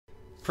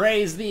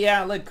Praise the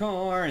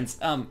alicorns!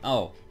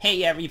 Oh,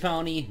 hey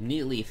everypony,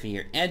 New Leaf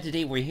here, and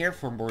today we're here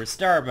for more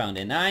Starbound,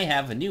 and I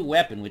have a new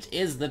weapon, which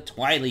is the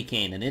Twily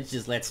Cane, and it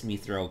just lets me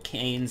throw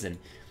canes, and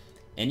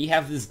you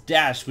have this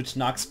dash, which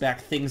knocks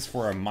back things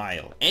for a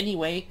mile.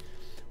 Anyway,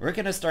 we're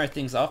gonna start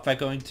things off by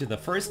going to the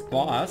first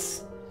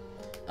boss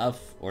of,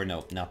 or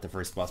no, not the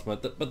first boss,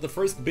 but the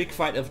first big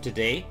fight of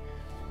today.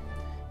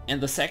 And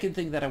the second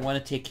thing that I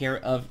want to take care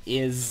of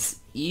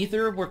is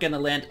either we're going to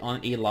land on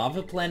a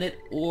lava planet,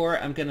 or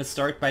I'm going to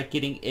start by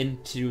getting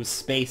into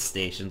space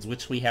stations,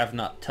 which we have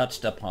not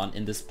touched upon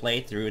in this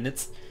playthrough. And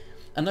it's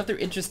another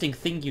interesting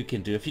thing you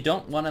can do. If you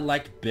don't want to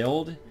like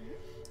build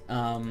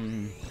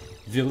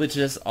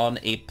villages on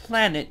a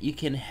planet, you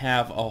can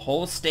have a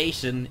whole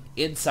station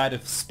inside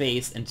of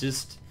space and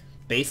just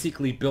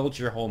basically build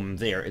your home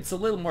there. It's a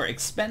little more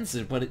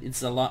expensive, but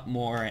it's a lot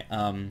more...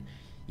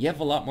 you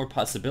have a lot more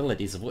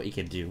possibilities of what you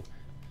can do.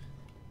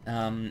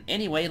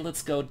 Anyway,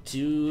 let's go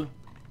to...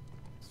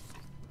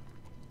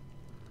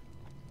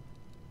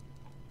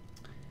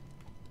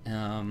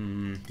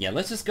 yeah,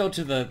 let's just go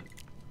to the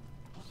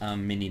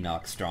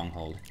Mini-Nock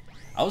stronghold.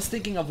 I was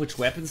thinking of which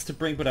weapons to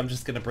bring, but I'm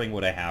just gonna bring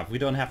what I have. We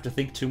don't have to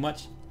think too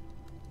much.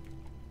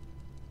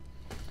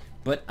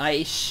 But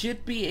I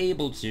should be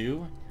able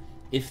to,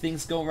 if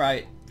things go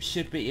right,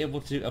 should be able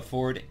to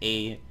afford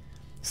a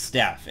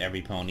staff,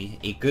 every pony.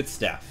 A good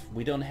staff.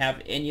 We don't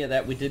have any of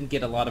that. We didn't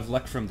get a lot of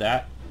luck from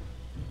that.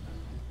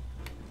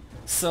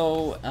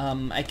 So,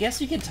 I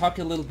guess you can talk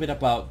a little bit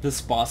about this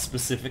boss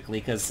specifically,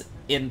 because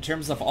in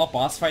terms of all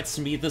boss fights,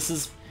 to me, this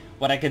is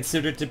what I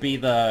consider to be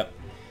the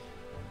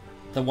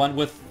one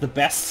with the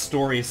best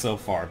story so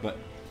far. But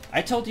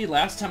I told you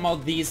last time how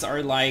these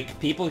are like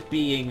people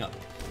being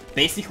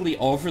basically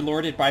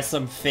overlorded by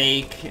some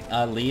fake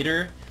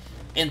leader.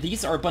 And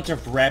these are a bunch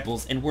of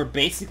rebels, and we're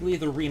basically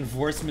the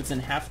reinforcements and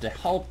have to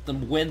help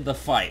them win the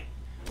fight.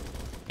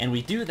 And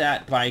we do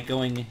that by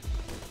going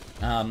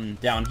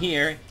down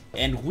here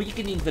and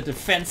weakening the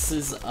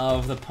defenses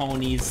of the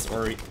ponies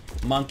or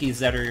monkeys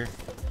that are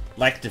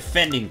like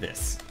defending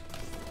this.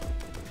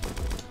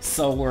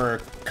 So we're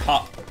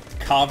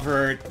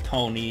covert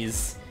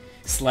ponies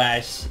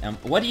slash...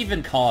 what do you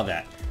even call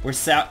that? We're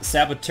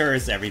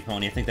saboteurs, every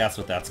pony. I think that's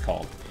what that's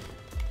called.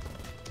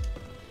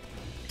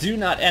 Do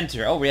not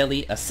enter. Oh,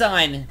 really? A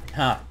sign?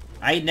 Huh.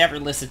 I never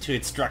listen to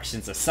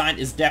instructions. A sign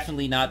is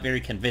definitely not very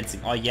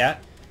convincing. Oh, yeah?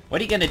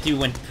 What are you gonna do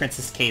when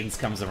Princess Cadence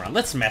comes around?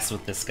 Let's mess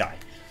with this guy.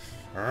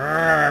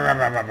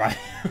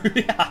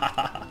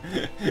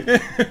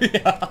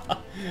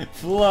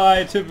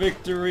 Fly to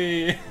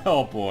victory.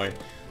 Oh, boy.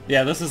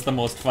 Yeah, this is the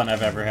most fun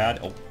I've ever had.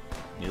 Oh,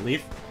 New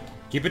Leaf.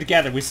 Keep it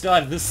together. We still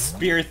have this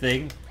spear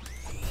thing.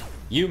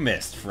 You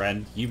missed,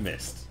 friend. You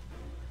missed.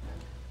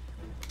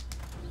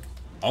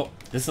 Oh,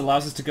 this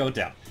allows us to go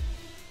down.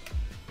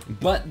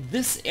 But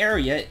this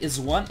area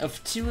is one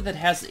of two that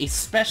has a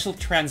special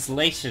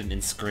translation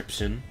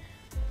inscription,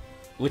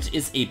 which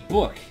is a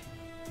book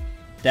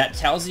that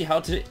tells you how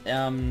to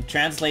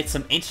translate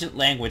some ancient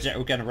language that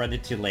we're going to run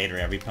into later,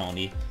 every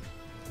pony.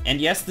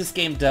 And yes, this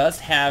game does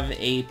have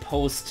a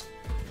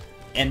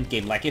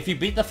post-endgame. Like, if you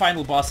beat the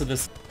final boss of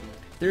this,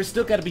 there's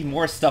still got to be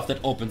more stuff that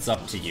opens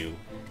up to you.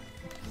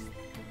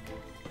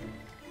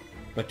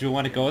 But do we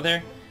want to go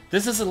there?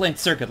 This is a linked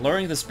circuit.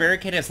 Lowering this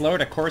barricade has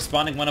lowered a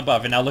corresponding one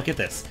above. And now look at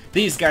this.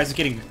 These guys are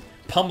getting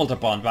pummeled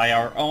upon by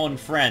our own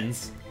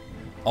friends.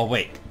 Oh,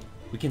 wait.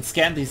 We can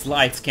scan these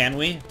lights, can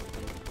we?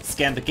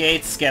 Scan the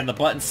gates, scan the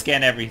buttons,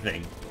 scan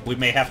everything. We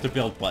may have to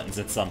build buttons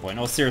at some point.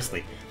 Oh,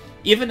 seriously.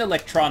 Even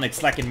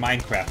electronics, like in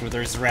Minecraft, where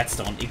there's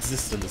redstone,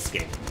 exists in this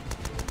game.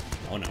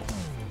 Oh, no.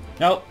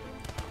 Nope.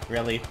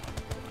 Really?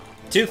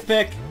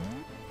 Toothpick!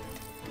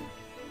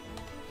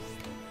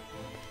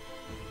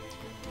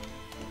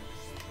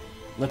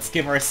 Let's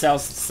give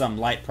ourselves some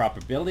light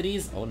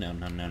probabilities. Oh, no,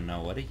 no, no,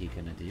 no. What are you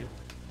gonna do?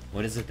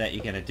 What is it that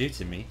you're gonna do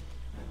to me?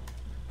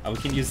 Oh, we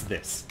can use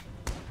this.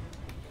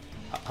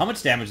 How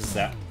much damage is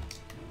that?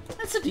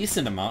 That's a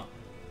decent amount.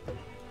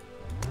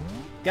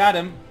 Got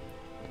him.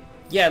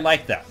 Yeah, I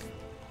like that.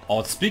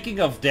 Oh, speaking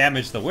of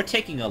damage, though, we're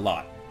taking a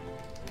lot.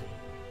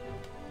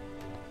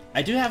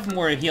 I do have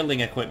more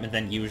healing equipment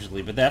than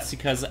usually, but that's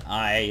because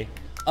I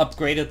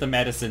upgraded the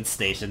medicine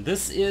station.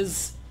 This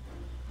is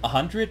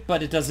 100,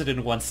 but it does it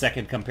in 1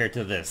 second compared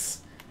to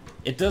this.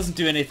 It doesn't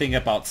do anything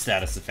about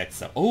status effects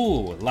though.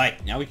 Oh,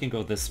 light. Now we can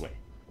go this way.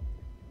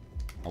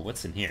 Oh,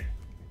 what's in here?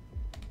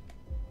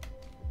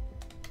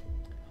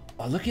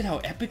 Oh, look at how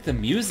epic the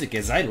music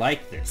is. I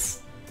like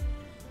this.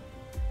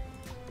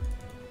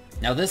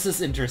 Now this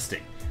is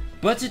interesting.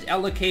 Budget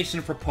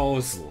allocation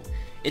proposal.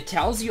 It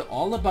tells you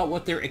all about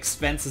what their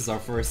expenses are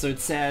for. So it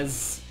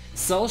says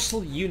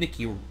social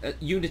unity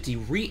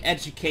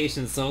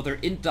re-education, so they're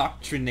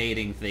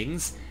indoctrinating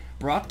things,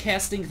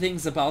 broadcasting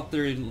things about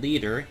their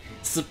leader,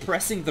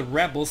 suppressing the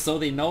rebels so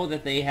they know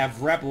that they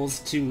have rebels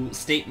to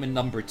statement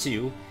number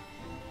 2,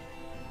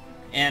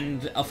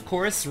 and of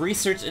course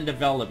research and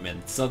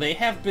development. So they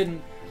have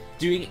been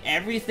doing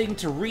everything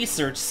to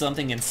research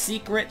something in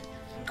secret,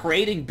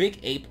 creating big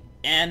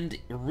and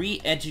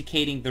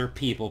re-educating their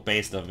people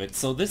based on it.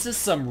 So this is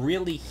some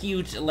really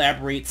huge,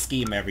 elaborate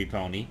scheme, every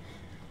pony.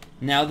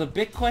 Now the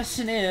big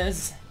question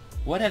is,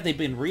 what have they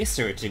been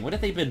researching? What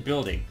have they been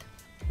building?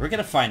 We're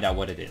gonna find out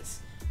what it is.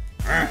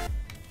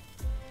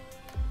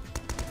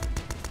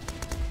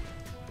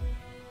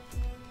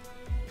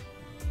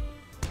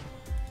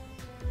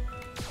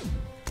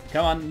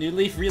 Come on, new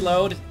leaf,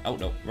 reload. Oh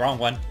no, wrong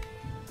one.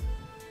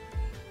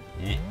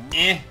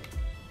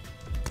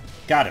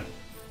 Got him.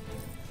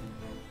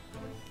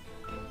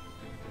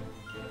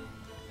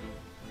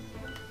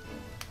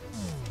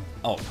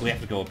 Oh, we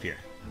have to go up here.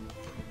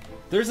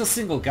 There's a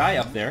single guy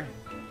up there.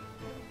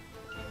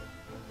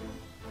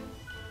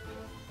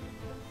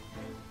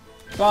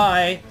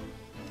 Bye!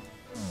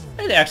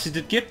 It actually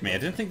did get me. I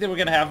didn't think they were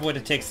gonna have what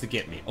it takes to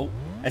get me. Oh,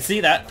 I see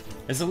that.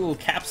 There's a little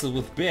capsule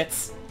with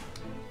bits.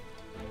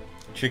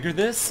 Trigger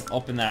this,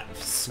 open that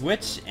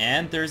switch,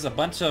 and there's a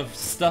bunch of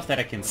stuff that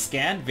I can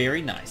scan.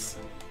 Very nice.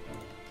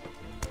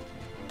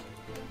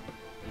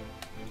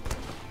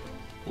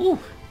 Ooh.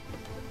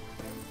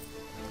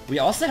 We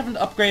also haven't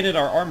upgraded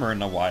our armor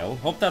in a while.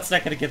 Hope that's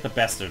not gonna get the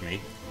best of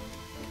me.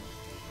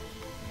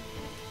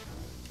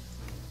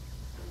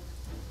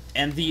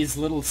 And these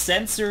little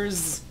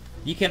sensors,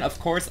 you can of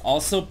course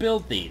also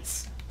build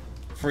these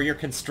for your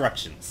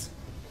constructions.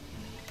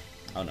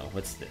 Oh no,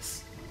 what's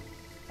this?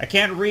 I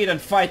can't read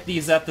and fight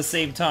these at the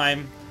same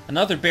time.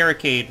 Another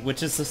barricade,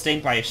 which is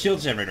sustained by a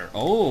shield generator.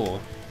 Oh!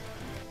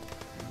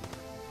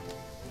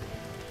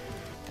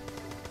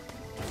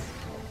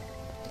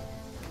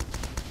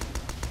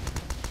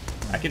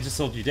 I can just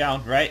hold you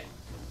down, right?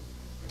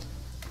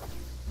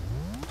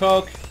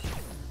 Poke!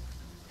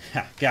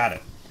 Ha, got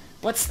it.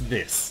 What's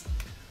this?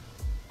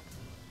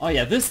 Oh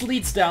yeah, this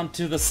leads down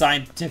to the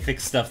scientific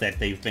stuff that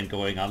they've been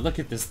going on. Look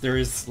at this,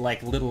 there's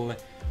like little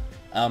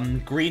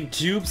green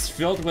tubes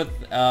filled with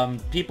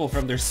people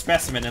from their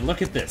specimen, and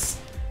look at this.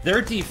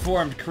 They're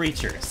deformed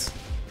creatures.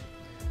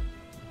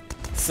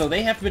 So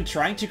they have been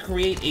trying to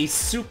create a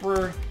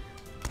super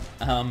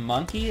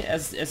monkey,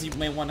 as you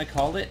may want to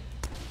call it.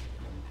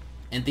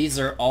 And these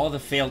are all the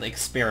failed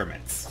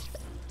experiments.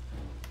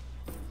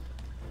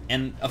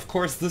 And of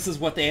course this is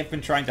what they have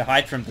been trying to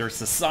hide from their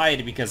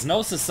society, because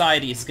no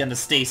society is going to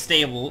stay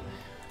stable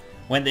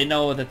when they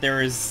know that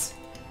there is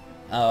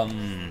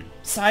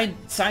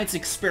science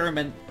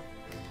experiment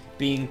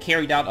being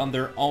carried out on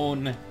their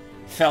own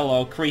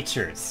fellow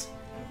creatures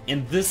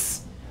in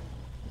this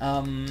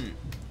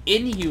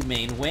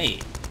inhumane way.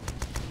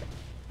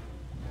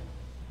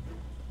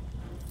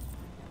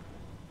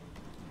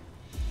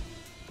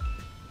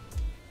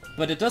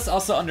 But it does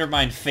also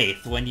undermine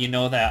faith when you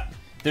know that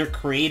they're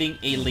creating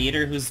a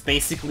leader who's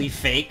basically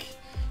fake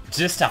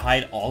just to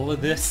hide all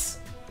of this.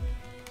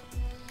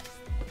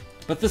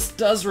 But this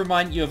does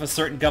remind you of a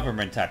certain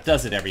government type,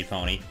 does it, every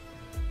pony?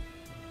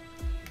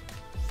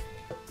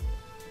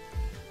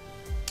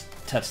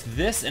 Touch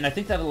this, and I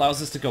think that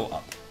allows us to go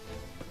up.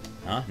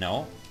 Huh?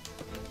 No?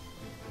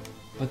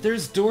 But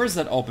there's doors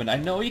that open. I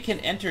know you can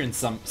enter in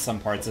some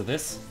parts of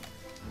this.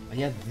 Oh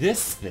yeah,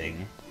 this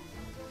thing.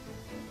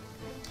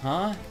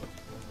 Huh?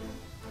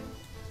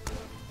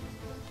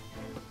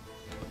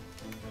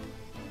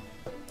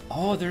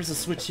 Oh, there's a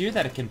switch here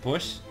that it can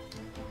push.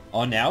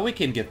 Oh, now we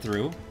can get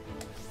through.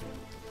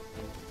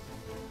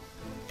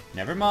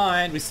 Never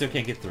mind, we still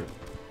can't get through.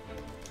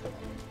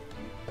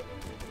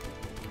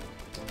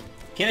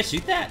 Can I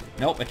shoot that?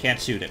 Nope, I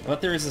can't shoot it.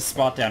 But there is a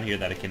spot down here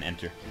that I can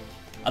enter.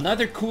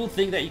 Another cool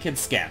thing that you can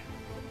scan.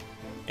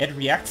 It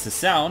reacts to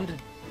sound.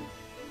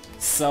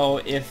 So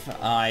if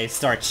I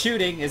start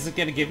shooting, is it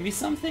gonna give me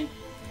something?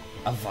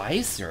 A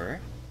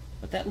visor?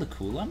 Would that look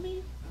cool on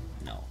me?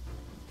 No.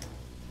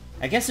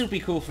 I guess it would be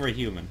cool for a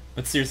human.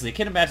 But seriously, I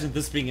can't imagine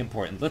this being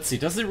important. Let's see,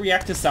 does it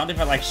react to sound if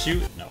I like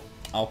shoot? No.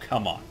 Oh,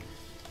 come on.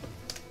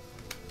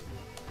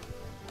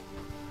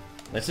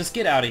 Let's just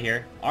get out of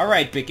here.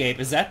 Alright, Big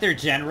Ape, is that their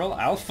general?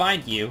 I'll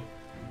find you.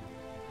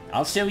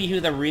 I'll show you who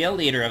the real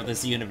leader of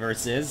this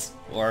universe is.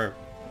 Or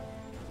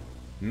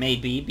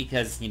maybe,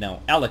 because, you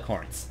know,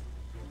 alicorns.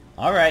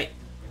 Alright.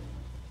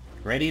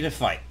 Ready to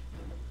fight.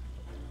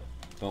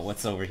 But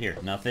what's over here?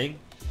 Nothing?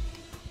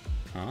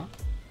 Huh?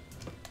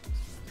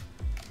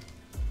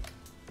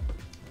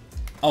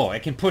 Oh, I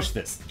can push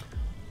this.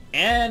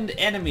 And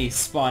enemies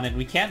spawn, and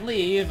we can't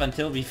leave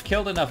until we've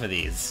killed enough of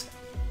these.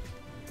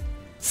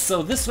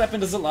 So this weapon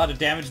does a lot of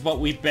damage, but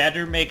we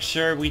better make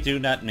sure we do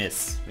not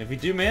miss. If we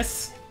do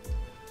miss...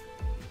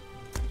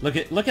 Look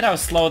at how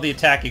slow the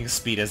attacking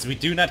speed is. We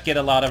do not get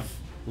a lot of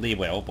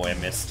leeway. Oh boy, I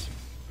missed.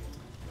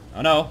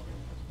 Oh no.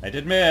 I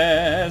did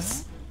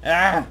miss.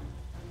 Ah!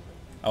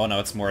 Oh no,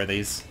 it's more of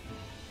these.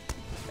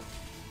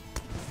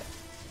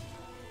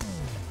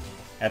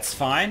 That's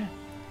fine.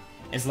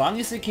 As long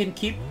as it can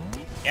keep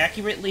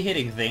accurately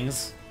hitting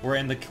things, we're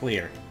in the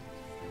clear.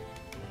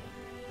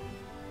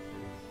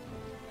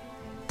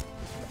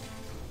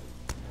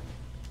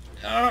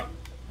 Oh,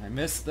 I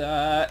missed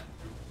that.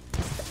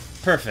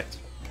 Perfect.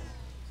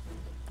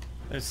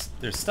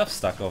 There's stuff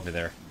stuck over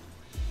there.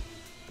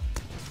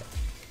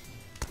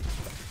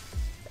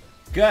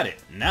 Got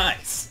it.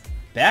 Nice.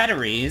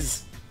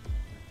 Batteries?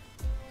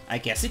 I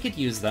guess you could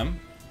use them.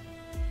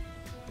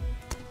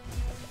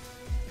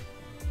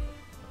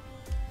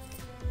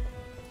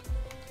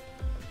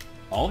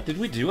 Oh, did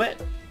we do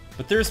it?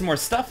 But there's more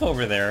stuff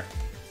over there.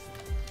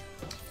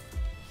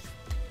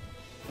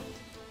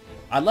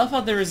 I love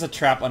how there is a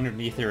trap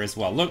underneath here as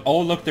well. Look,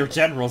 oh look, they're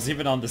generals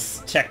even on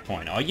this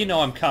checkpoint. Oh, you know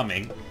I'm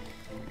coming.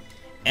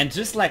 And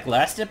just like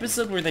last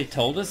episode where they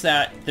told us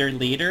that their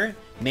leader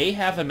may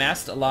have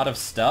amassed a lot of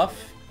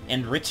stuff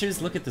and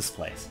riches, look at this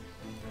place.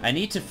 I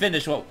need you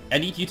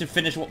to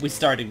finish what we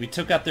started. We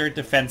took out their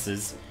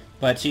defenses,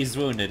 but she's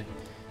wounded.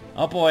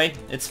 Oh boy,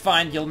 it's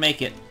fine, you'll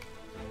make it.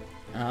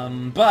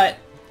 But,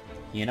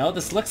 you know,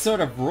 this looks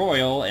sort of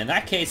royal. In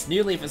that case,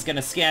 New Leaf is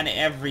gonna scan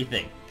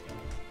everything.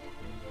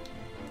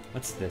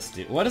 What's this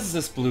do? What is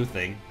this blue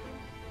thing?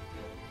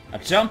 A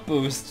jump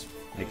boost.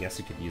 I guess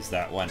you could use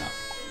that. Why not?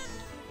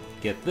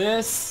 Get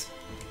this.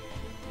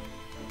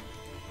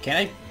 Can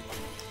I?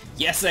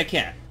 Yes, I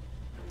can.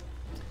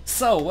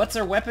 So, what's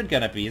our weapon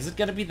gonna be? Is it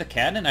gonna be the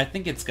cannon? I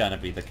think it's gonna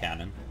be the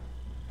cannon.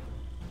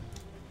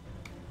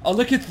 Oh,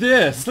 look at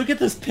this! Look at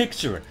this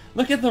picture!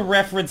 Look at the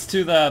reference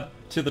to the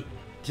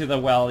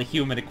well,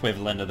 human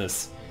equivalent of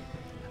this.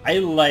 I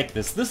like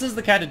this. This is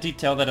the kind of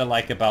detail that I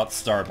like about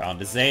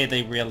Starbound. Is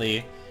they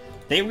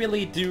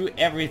really do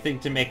everything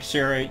to make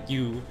sure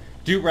you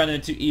do run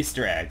into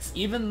Easter eggs.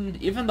 Even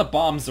the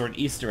bombs are an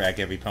Easter egg,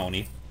 every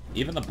pony.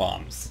 Even the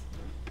bombs.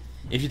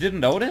 If you didn't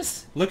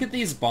notice, look at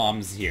these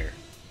bombs here.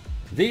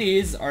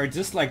 These are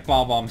just like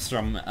bombs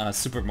from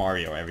Super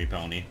Mario, every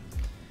pony.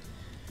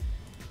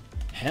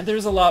 And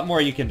there's a lot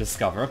more you can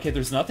discover. Okay,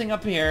 there's nothing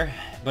up here,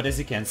 but as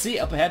you can see,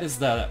 up ahead is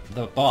the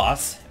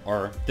boss,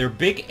 or their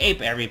big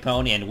ape, every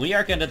pony, and we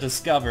are gonna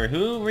discover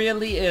who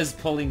really is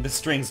pulling the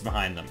strings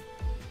behind them.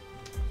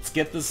 Let's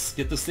get this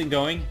thing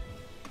going.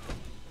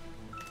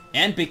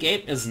 And Big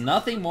Ape is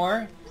nothing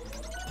more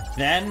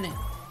than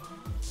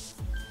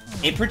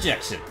a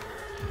projection.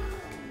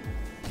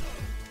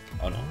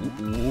 Oh no.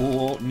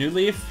 Ooh, New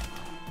Leaf,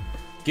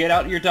 get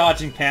out your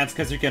dodging pants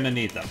because you're gonna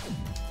need them.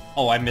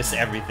 Oh, I miss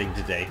everything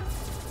today.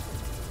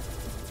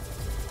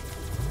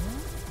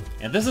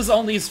 And this is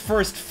only his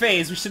first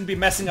phase. We shouldn't be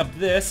messing up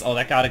this. Oh,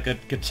 that got a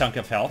good chunk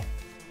of health.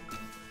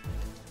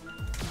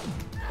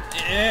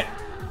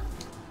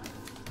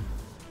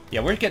 Yeah,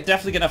 we're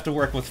definitely gonna have to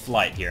work with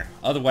flight here.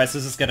 Otherwise,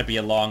 this is gonna be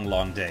a long,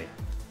 long day.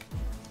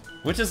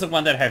 Which is the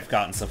one that I've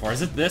gotten so far?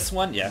 Is it this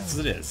one? Yes,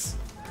 it is.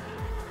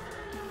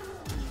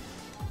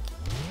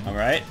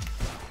 Alright.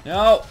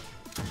 No!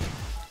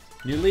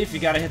 New Leaf, you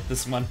gotta hit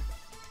this one.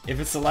 If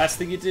it's the last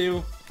thing you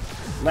do,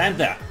 land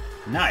that.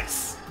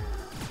 Nice.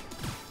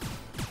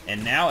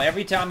 And now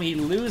every time he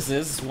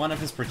loses one of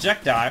his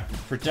projectors, not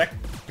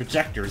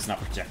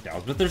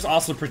projectiles, but there's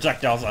also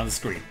projectiles on the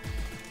screen.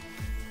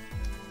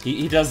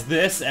 He does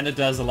this, and it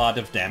does a lot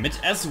of damage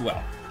as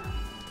well.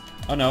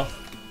 Oh no.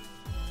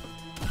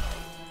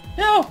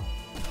 No!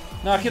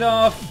 Knock it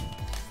off!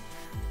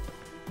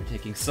 We're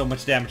taking so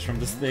much damage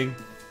from this thing.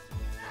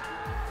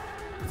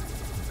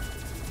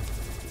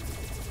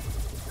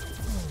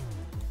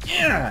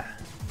 Yeah!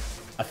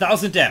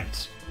 1,000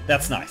 damage.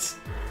 That's nice.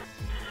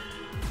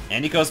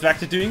 And he goes back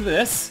to doing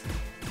this.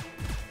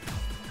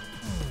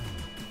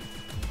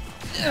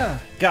 Yeah,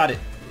 got it.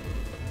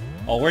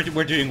 Oh,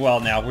 we're doing well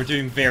now. We're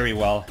doing very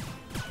well.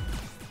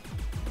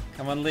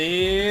 Come on,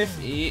 Leaf.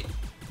 Eat.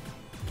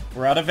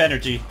 We're out of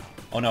energy.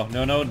 Oh no,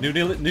 no, no.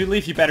 New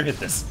Leaf, you better hit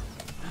this.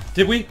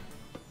 Did we?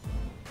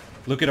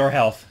 Look at our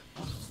health.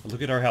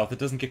 Look at our health. It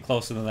doesn't get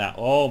closer than that.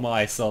 Oh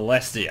my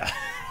Celestia.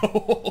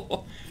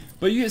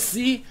 But you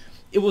see,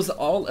 it was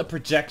all a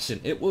projection.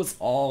 It was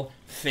all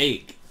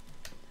fake.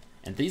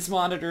 And these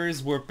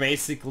monitors were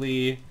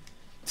basically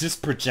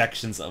just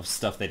projections of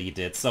stuff that he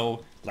did.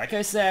 So, like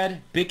I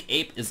said, Big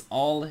Ape is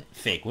all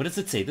fake. What does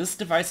it say? This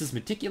device is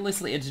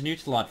meticulously engineered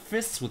to launch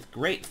fists with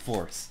great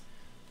force.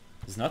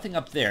 There's nothing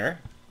up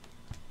there.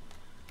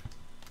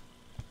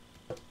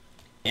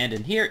 And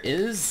in here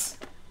is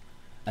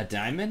a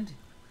diamond.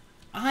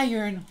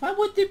 Iron! Why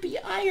would there be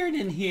iron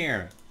in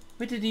here?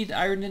 We didn't need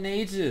iron in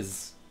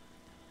ages.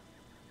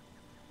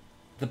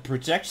 The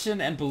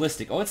projection and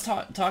ballistic. Oh, it's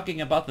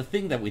talking about the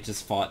thing that we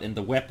just fought in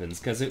the weapons,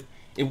 because it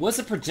was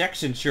a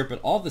projection, sure,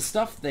 but all the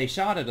stuff they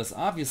shot at us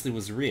obviously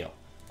was real.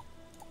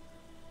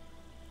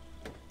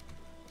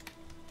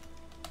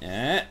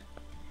 And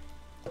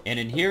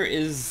in here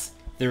is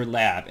their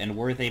lab, and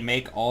where they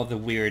make all the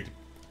weird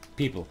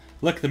people.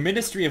 Look, the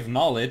Ministry of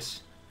Knowledge.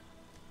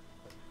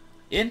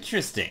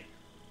 Interesting.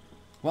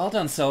 Well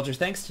done, soldier.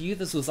 Thanks to you,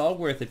 this was all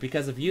worth it.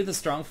 Because of you, the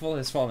strongful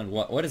has fallen.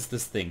 What is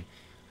this thing?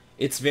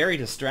 It's very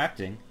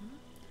distracting.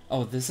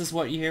 Oh, this is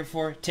what you're here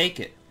for?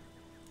 Take it.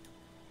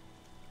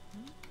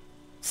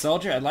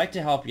 Soldier, I'd like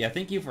to help you. I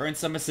think you've earned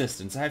some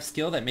assistance. I have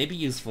skill that may be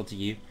useful to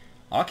you.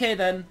 Okay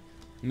then,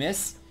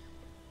 miss.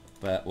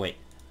 But wait,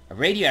 a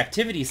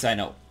radioactivity sign.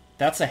 Oh,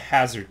 that's a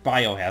hazard,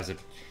 biohazard.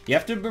 You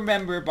have to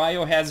remember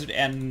biohazard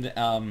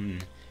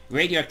and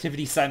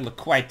radioactivity sign look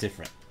quite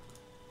different.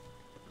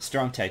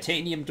 Strong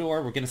titanium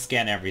door. We're gonna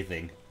scan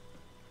everything.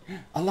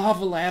 A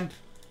lava lamp!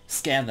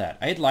 Scan that.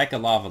 I'd like a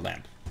lava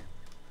lamp.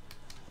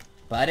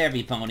 But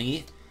every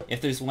pony,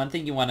 if there's one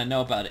thing you want to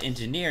know about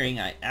engineering,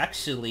 I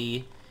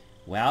actually...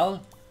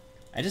 Well,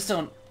 I just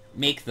don't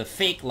make the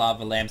fake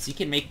lava lamps. You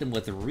can make them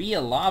with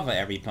real lava,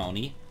 every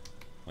pony.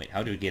 Wait,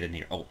 how do we get in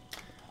here? Oh,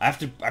 I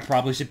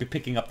probably should be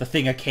picking up the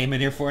thing I came in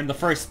here for in the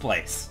first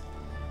place.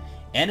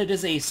 And it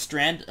is a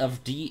strand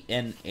of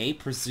DNA,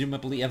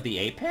 presumably of the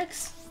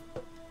apex?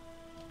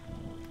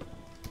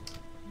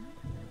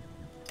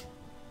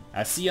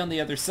 I see on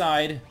the other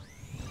side.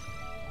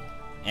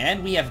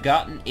 And we have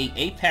gotten a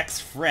apex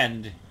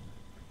friend.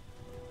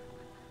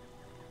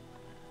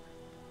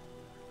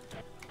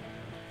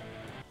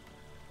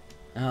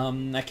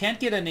 I can't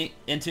get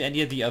into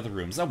any of the other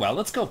rooms. Oh well,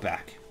 let's go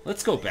back.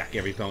 Let's go back,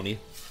 every pony.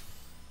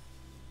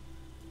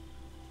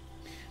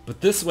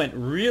 But this went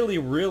really,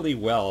 really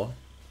well.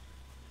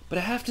 But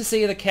I have to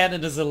say the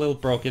cannon is a little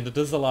broken. It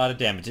does a lot of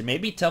damage. It may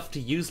be tough to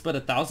use, but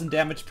 1,000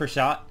 damage per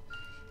shot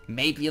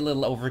may be a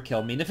little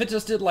overkill. I mean, if it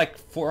just did like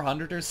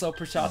 400 or so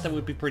per shot, that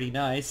would be pretty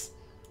nice.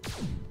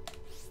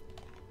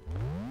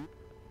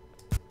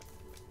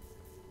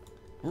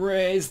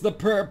 Raise the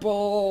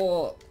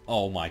purple!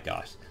 Oh my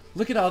gosh.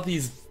 Look at all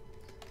these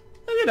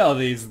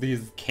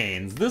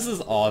canes. This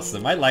is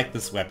awesome. I like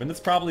this weapon.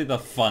 It's probably the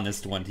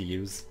funnest one to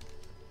use.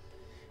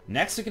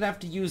 Next we're gonna have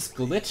to use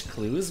glitch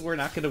clues. We're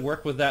not gonna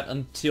work with that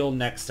until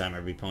next time,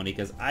 every pony,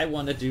 because I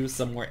want to do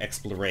some more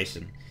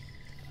exploration.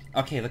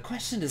 Okay, the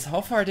question is,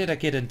 how far did I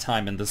get in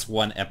time in this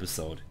one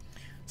episode?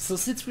 So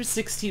since we're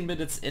 16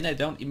 minutes in, I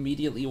don't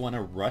immediately want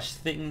to rush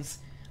things.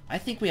 I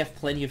think we have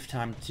plenty of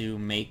time to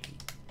make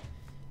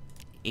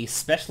a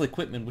special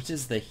equipment, which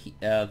is the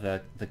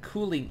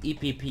cooling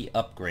EPP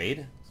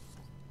upgrade.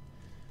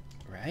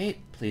 Right?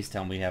 Please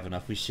tell me we have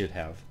enough. We should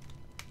have.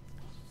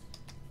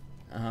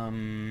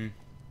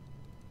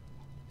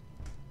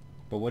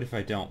 But what if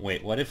I don't?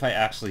 Wait, what if I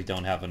actually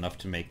don't have enough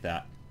to make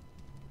that?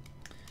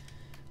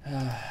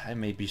 I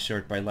may be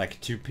short by like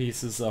 2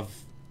 pieces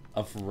of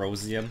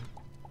rosium.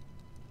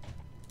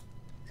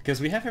 Because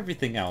we have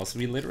everything else.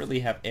 We literally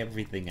have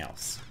everything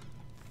else.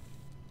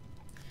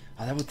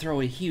 Oh, that would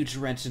throw a huge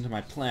wrench into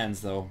my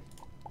plans, though.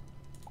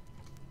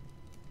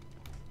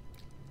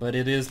 But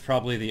it is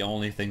probably the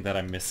only thing that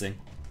I'm missing.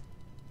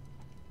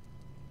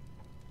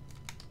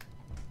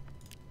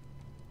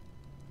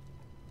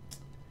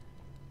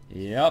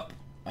 Yep.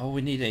 Oh,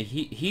 we need a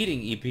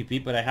heating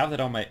EPP, but I have that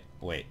on my...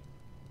 Wait.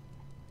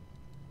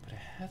 But I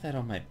have that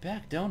on my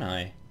back, don't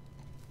I?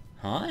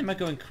 Huh? Am I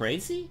going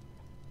crazy?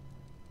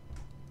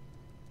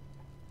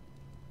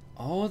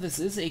 Oh, this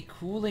is a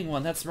cooling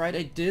one. That's right,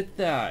 I did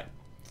that.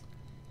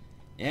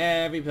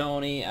 Every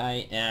pony,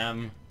 I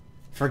am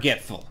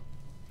forgetful.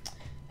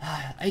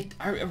 I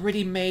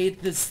already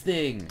made this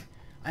thing.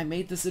 I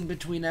made this in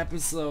between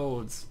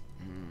episodes.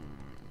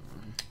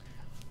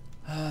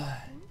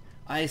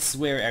 I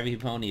swear, every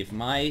pony, if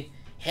my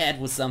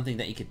head was something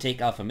that you could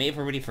take off, I may have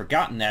already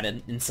forgotten that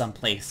in some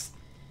place.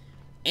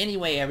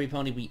 Anyway, every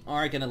pony, we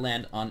are gonna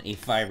land on a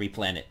fiery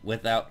planet.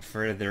 Without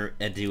further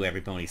ado,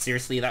 every pony.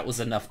 Seriously, that was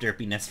enough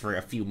derpiness for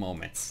a few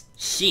moments.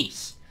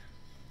 Sheesh.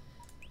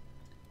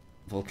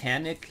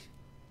 Volcanic.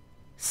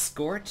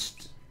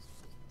 Scorched.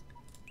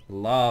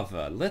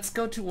 Lava. Let's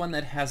go to one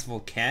that has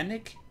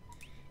volcanic.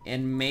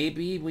 And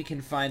maybe we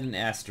can find an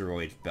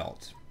asteroid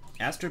belt.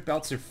 Asteroid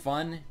belts are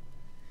fun.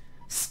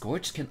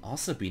 Scorched can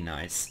also be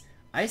nice.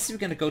 I see we're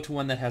gonna go to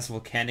one that has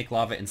volcanic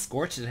lava, and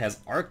Scorched it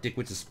has Arctic,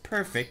 which is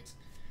perfect.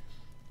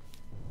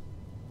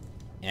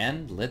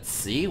 And let's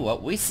see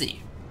what we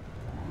see.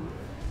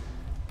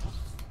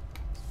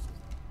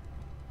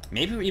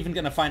 Maybe we're even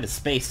gonna find a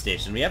space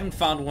station. We haven't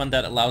found one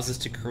that allows us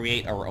to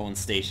create our own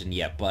station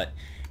yet, but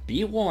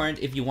be warned,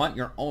 if you want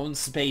your own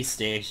space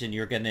station,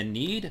 you're gonna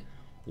need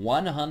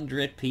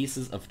 100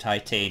 pieces of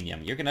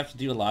titanium. You're gonna have to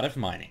do a lot of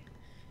mining.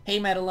 Hey,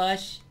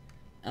 Metalush.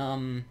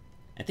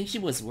 I think she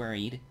was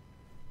worried.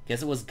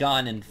 Because it was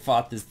gone and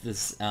fought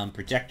this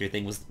projector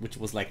thing, which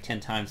was like 10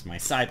 times my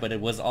size, but it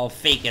was all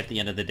fake at the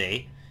end of the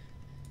day.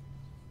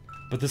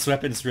 But this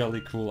weapon's really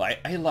cool.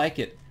 I like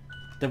it.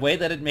 The way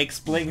that it makes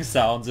bling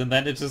sounds and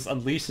then it just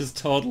unleashes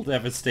total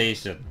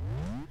devastation.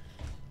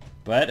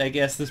 But I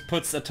guess this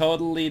puts a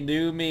totally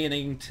new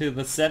meaning to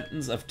the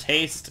sentence of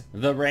taste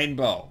the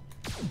rainbow.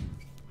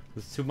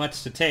 There's too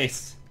much to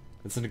taste.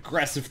 It's an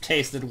aggressive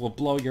taste that will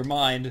blow your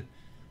mind.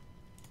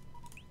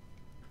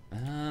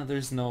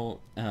 There's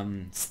no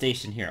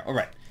station here.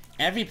 Alright,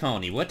 every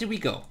pony, what do we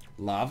go?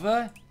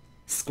 Lava?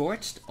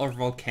 Scorched? Or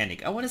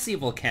volcanic? I want to see a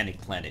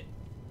volcanic planet.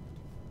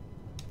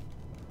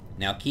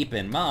 Now keep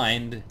in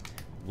mind,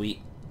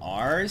 we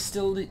are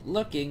still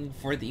looking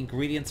for the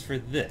ingredients for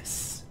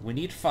this. We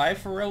need 5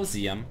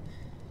 ferrosium,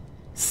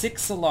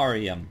 6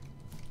 solarium.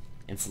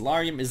 And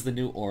solarium is the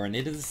new ore, and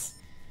it is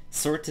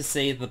sort to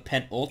say the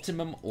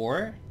penultimum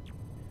ore.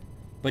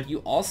 But you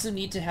also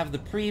need to have the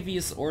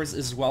previous ores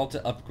as well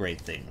to upgrade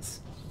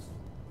things.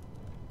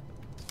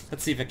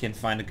 Let's see if I can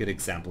find a good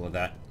example of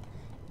that.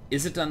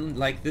 Is it done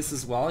like this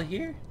as well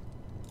here?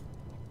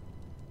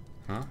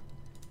 Huh?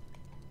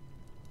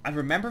 I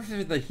remember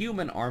for the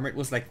human armor, it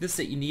was like this,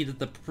 that you needed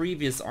the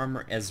previous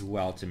armor as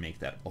well to make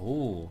that.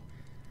 Oh,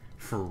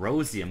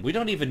 ferrosium. We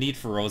don't even need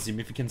ferrosium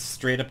if we can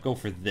straight up go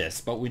for this,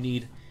 but we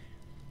need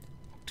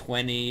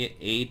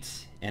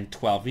 28 and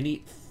 12. We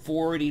need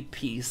 40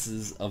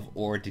 pieces of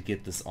ore to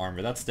get this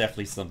armor. That's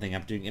definitely something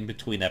I'm doing in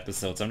between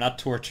episodes. I'm not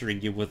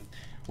torturing you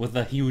with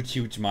a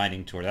huge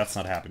mining tour. That's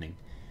not happening.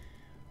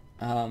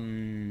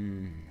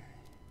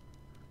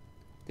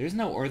 There's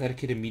no ore that I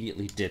could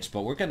immediately ditch,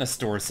 but we're gonna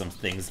store some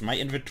things. My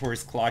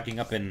inventory's clogging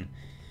up, and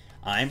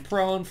I'm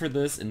prone for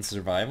this in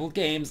survival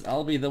games.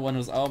 I'll be the one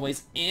who's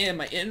always,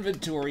 my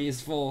inventory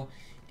is full.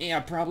 I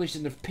probably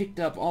shouldn't have picked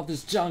up all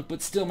this junk,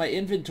 but still my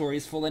inventory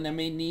is full and I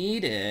may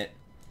need it.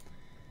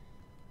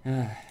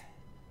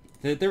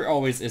 There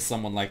always is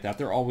someone like that.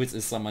 There always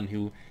is someone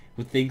who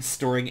thinks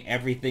storing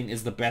everything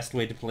is the best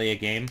way to play a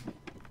game.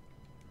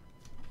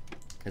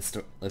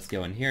 Let's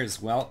go in here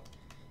as well.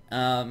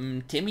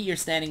 Timmy, you're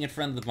standing in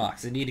front of the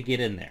box. I need to get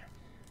in there.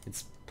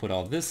 Let's put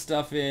all this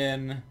stuff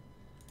in.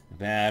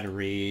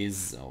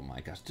 Batteries. Oh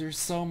my gosh, there's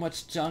so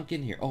much junk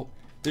in here. Oh,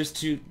 there's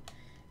two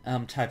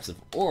types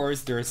of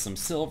ores. There is some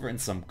silver and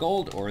some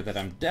gold ore that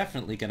I'm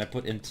definitely gonna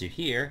put into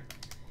here.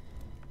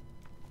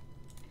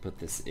 Put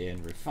this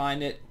in,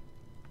 refine it.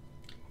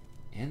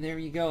 And there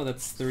you go,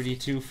 that's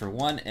 32 for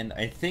one, and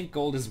I think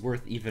gold is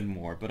worth even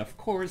more. But of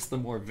course, the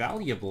more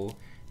valuable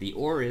the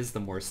ore is, the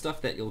more stuff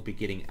that you'll be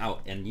getting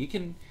out. And you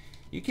can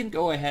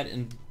go ahead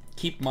and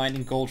keep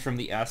mining gold from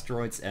the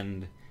asteroids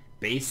and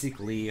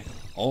basically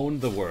own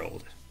the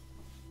world.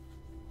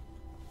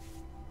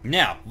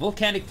 Now,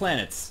 volcanic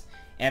planets.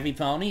 Abby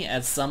Pony,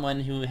 as someone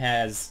who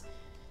has,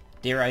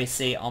 dare I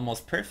say,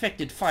 almost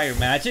perfected fire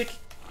magic,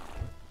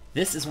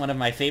 this is one of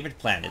my favorite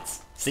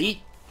planets.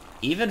 See?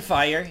 Even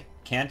fire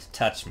can't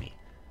touch me.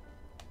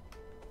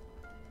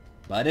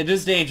 But it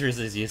is dangerous,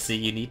 as you see.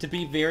 You need to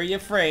be very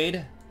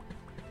afraid.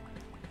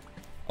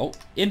 Oh,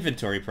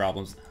 inventory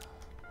problems.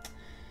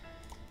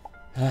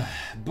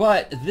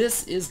 But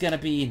this is gonna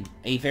be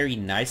a very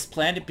nice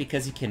planet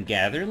because you can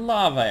gather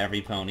lava,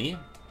 every pony.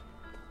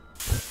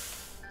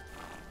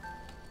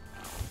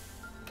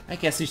 I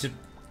guess you should...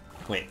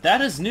 Wait,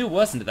 that is new,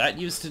 wasn't it? That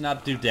used to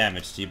not do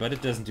damage to you, but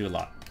it doesn't do a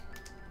lot.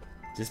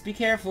 Just be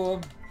careful,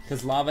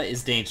 because lava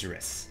is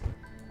dangerous.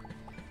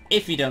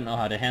 If you don't know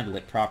how to handle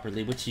it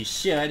properly, which you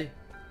should.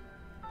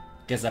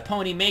 Because the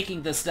pony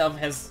making this stuff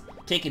has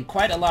taken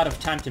quite a lot of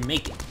time to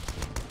make it.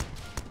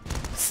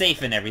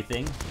 Safe and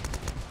everything.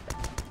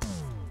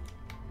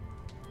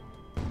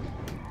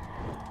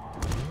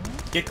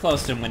 Get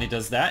close to him when he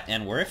does that,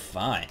 and we're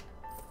fine.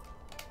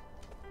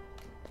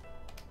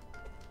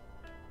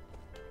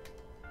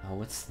 Oh,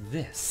 what's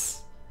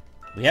this?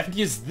 We haven't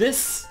used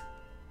this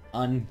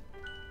on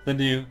the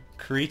new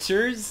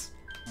creatures.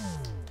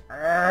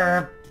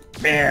 There's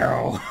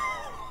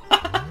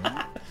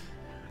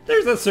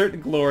a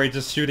certain glory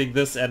just shooting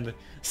this and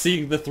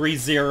seeing the 3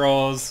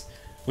 zeros,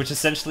 which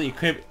essentially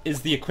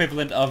is the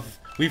equivalent of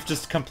we've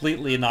just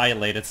completely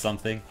annihilated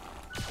something.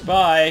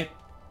 Bye!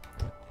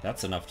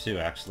 That's enough too,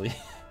 actually.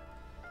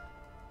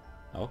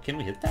 Oh, can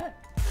we hit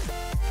that?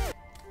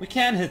 We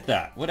can hit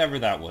that, whatever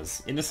that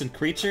was. Innocent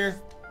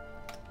creature?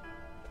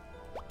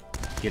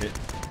 Get it.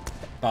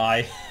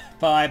 Bye.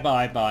 Bye,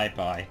 bye, bye,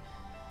 bye.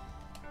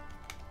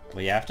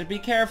 Well, you have to be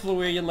careful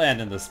where you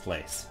land in this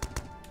place.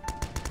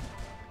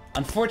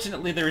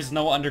 Unfortunately, there is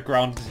no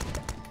underground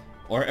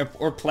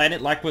or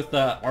planet like with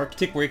the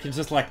Arctic where you can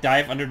just like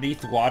dive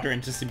underneath water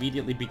and just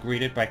immediately be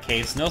greeted by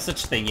caves. No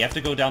such thing. You have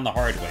to go down the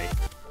hard way.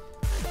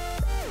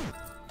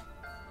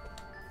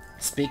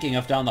 Speaking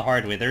of down the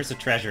hard way, there's a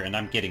treasure and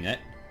I'm getting it.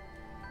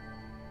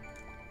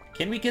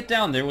 Can we get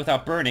down there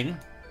without burning?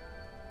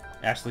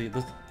 Actually,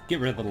 let's get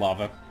rid of the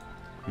lava.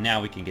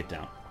 Now we can get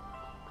down.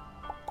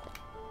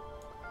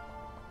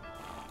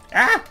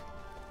 Ah!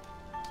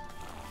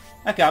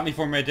 That got me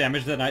for more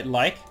damage than I'd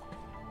like.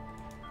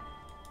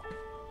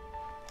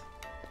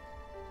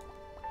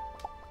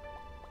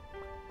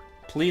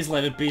 Please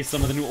let it be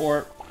some of the new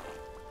ore.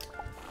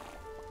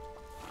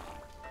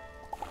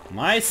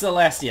 My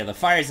Celestia, the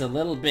fire's a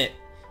little bit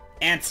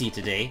antsy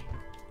today.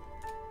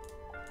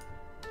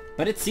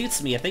 But it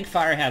suits me. I think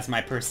fire has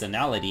my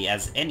personality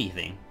as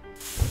anything.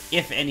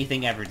 If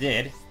anything ever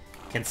did,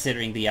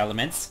 considering the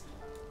elements.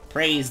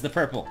 Praise the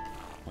purple.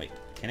 Wait,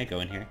 can I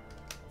go in here?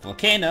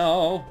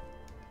 Volcano!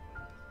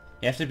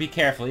 You have to be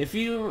careful. If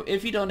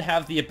you don't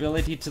have the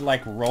ability to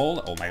like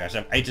roll... Oh my gosh,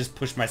 I just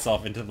pushed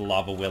myself into the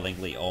lava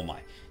willingly. Oh my.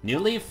 New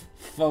leaf,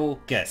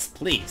 focus,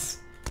 please.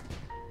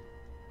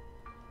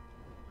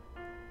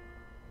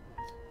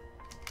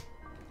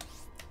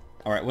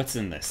 Alright, what's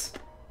in this?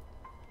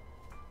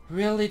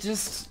 Really,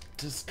 just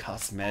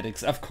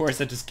cosmetics? Of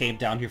course I just came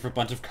down here for a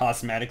bunch of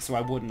cosmetics, so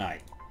why wouldn't I?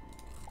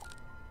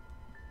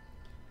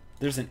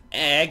 There's an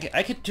egg.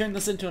 I could turn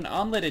this into an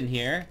omelet in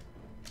here.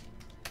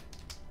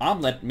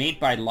 Omelet made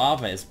by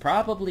lava is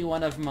probably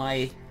one of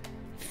my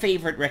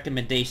favorite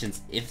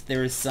recommendations. If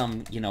there's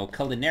some, you know,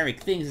 culinary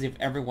things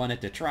you've ever wanted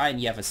to try and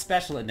you have a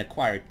special and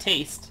acquired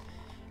taste,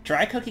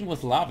 try cooking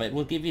with lava. It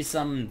will give you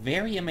some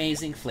very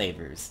amazing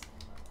flavors.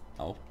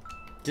 Oh.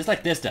 Just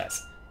like this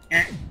does.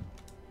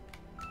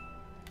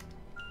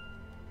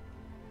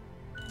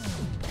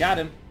 Got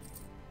him.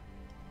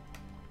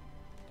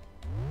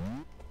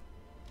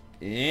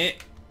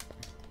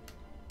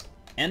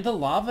 And the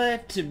lava,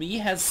 to me,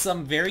 has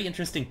some very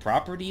interesting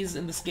properties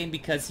in this game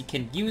because you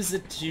can use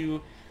it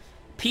to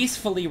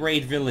peacefully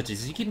raid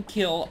villages. You can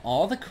kill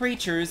all the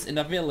creatures in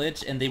a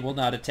village and they will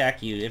not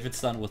attack you if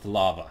it's done with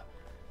lava.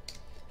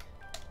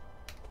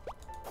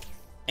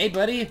 Hey,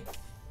 buddy!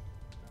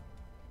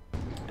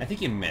 I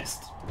think you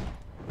missed.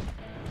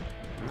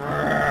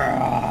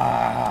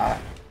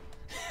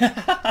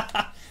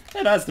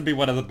 That has to be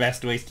one of the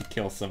best ways to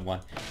kill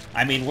someone.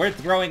 I mean, we're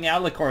throwing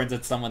alicorns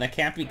at someone. That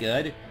can't be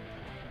good.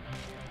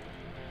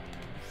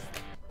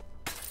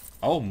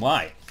 Oh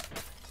my.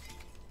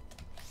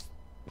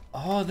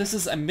 Oh, this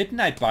is a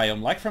midnight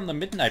biome, like from the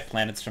Midnight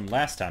Planets from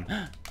last time.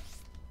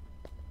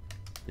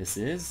 This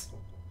is...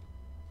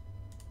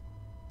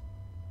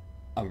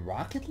 a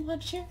rocket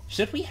launcher?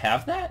 Should we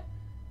have that?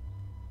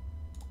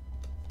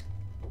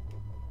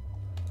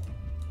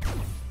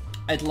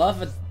 I'd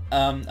love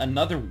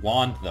another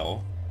wand,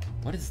 though.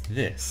 What is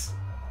this?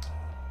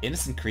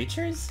 Innocent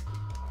creatures?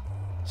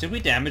 Should we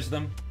damage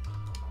them?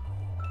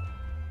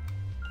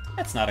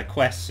 That's not a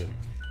question.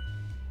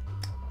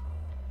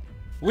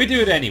 We do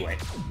it anyway.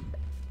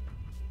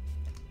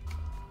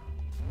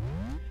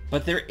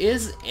 But there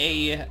is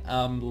a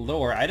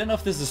lore. I don't know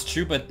if this is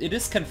true, but it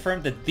is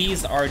confirmed that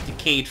these are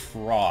decayed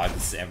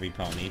frogs, every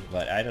pony.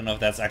 But I don't know if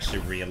that's actually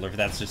real or if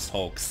that's just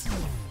hoax.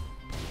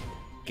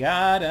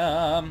 Got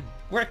 'em.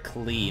 We're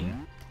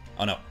clean.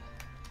 Oh no.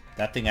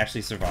 That thing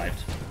actually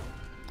survived.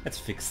 Let's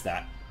fix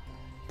that.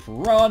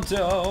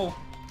 Pronto!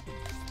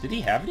 Did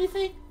he have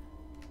anything?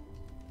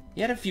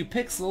 He had a few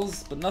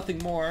pixels, but nothing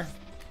more.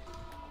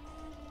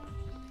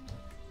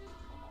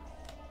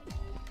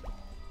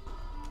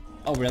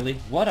 Oh really?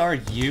 What are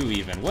you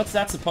even? What's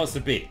that supposed to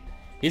be?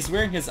 He's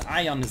wearing his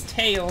eye on his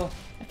tail.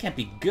 That can't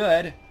be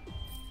good.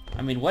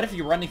 I mean, what if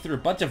you're running through a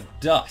bunch of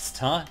dust,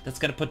 huh? That's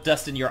gonna put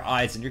dust in your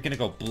eyes and you're gonna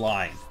go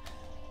blind.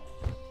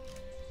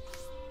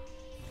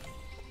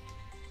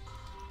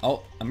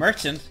 Oh, a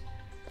merchant.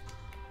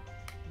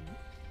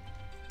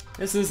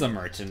 This is a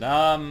merchant.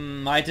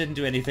 I didn't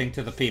do anything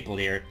to the people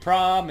here.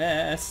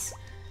 Promise.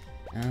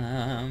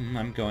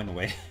 I'm going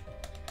away.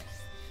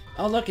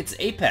 Oh look, it's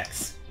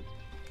Apex.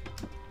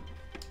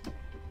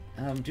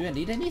 Do I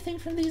need anything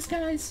from these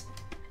guys?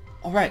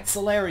 Alright,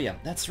 Solarium.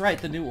 That's right,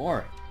 the new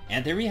ore.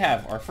 And there we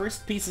have our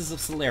first pieces of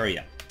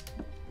Solarium.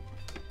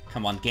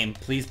 Come on, game,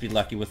 please be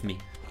lucky with me.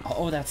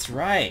 Oh, that's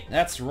right.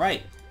 That's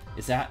right.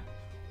 Is that...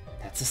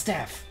 That's a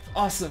staff.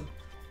 Awesome.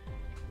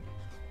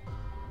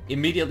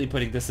 Immediately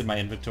putting this in my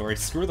inventory.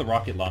 Screw the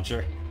rocket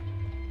launcher.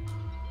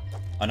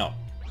 Oh, no.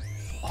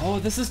 Oh,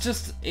 this is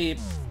just a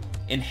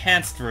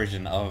enhanced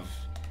version of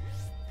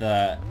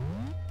the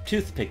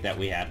toothpick that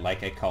we had,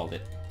 like I called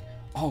it.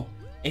 Oh,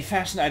 a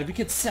fashion item. We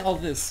can sell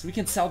this. We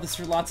can sell this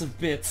for lots of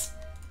bits.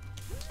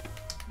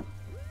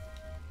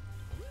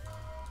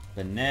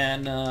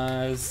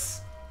 Bananas.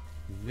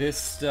 This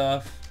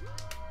stuff.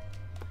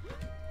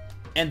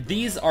 And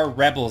these are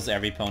rebels,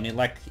 every pony.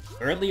 Like,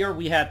 earlier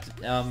we had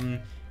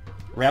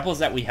rebels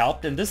that we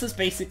helped, and this is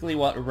basically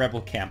what a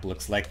rebel camp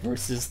looks like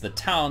versus the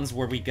towns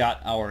where we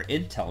got our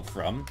intel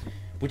from,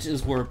 which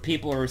is where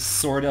people are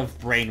sort of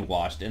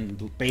brainwashed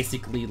and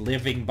basically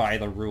living by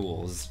the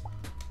rules.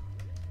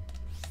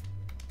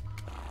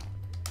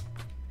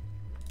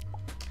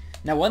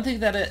 Now, one thing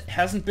that it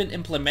hasn't been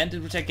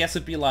implemented, which I guess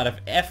would be a lot of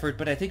effort,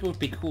 but I think it would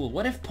be cool.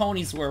 What if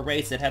ponies were a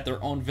race that had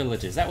their own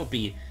villages? That'd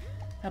be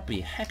a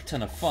heck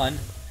ton of fun.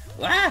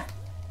 Ah!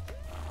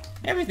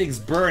 Everything's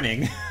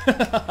burning.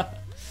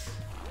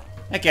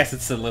 I guess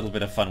it's a little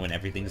bit of fun when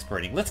everything's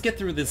burning. Let's get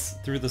through this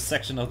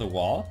section of the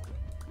wall.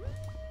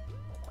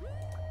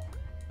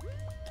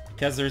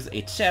 Because there's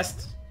a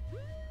chest.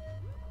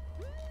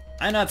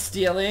 I'm not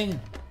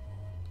stealing.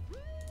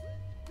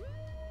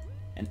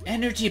 An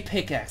energy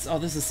pickaxe. Oh,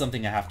 this is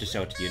something I have to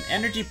show to you. An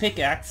energy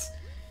pickaxe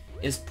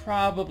is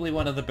probably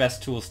one of the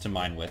best tools to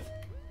mine with.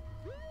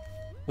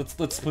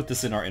 Let's put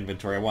this in our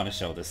inventory. I want to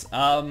show this.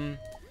 And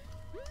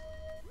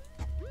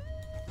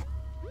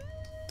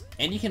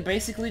you can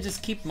basically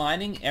just keep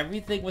mining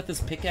everything with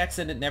this pickaxe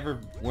and it never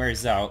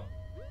wears out.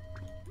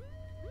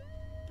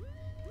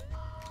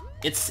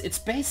 It's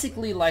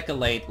basically like a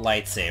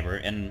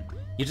lightsaber, and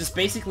you just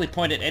basically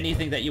point at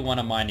anything that you want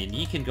to mine and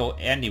you can go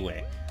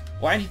anywhere.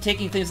 Why are you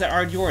taking things that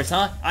aren't yours,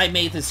 huh? I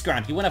made this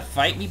ground. You want to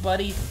fight me,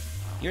 buddy?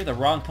 You're the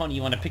wrong pony.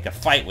 You want to pick a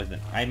fight with it.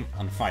 I'm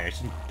on fire. I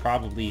should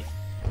probably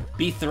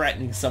be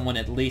threatening someone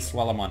at least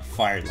while I'm on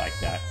fire like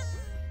that.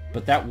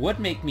 But that would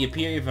make me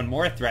appear even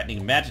more threatening.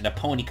 Imagine a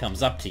pony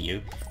comes up to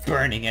you,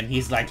 burning, and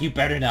he's like, you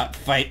better not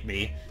fight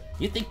me.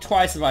 You think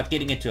twice about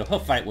getting into a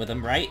hoof fight with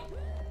him, right?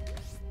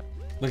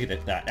 Look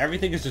at that.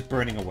 Everything is just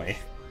burning away.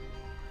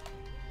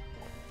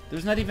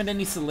 There's not even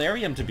any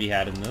solarium to be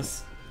had in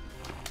this.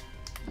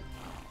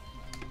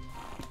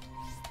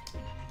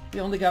 We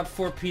only got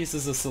 4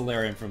 pieces of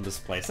solarium from this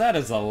place. That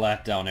is a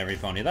letdown, every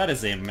pony. That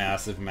is a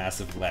massive,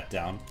 massive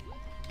letdown.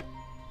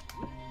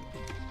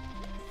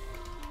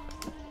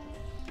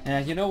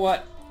 You know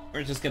what?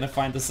 We're just gonna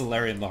find the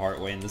Solarium the hard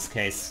way in this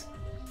case.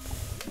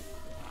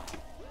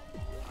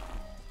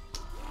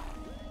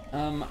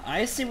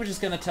 I say we're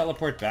just gonna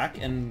teleport back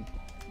and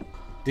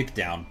dig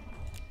down.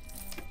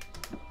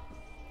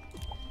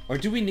 Or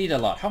do we need a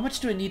lot? How much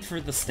do I need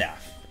for the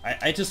staff?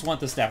 I just want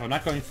the staff. I'm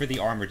not going for the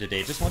armor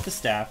today. Just want the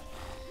staff.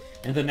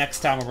 And the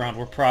next time around,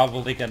 we're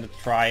probably gonna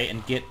try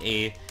and get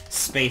a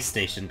space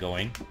station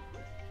going.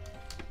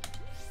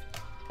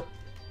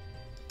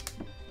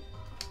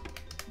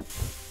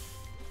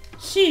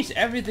 Sheesh,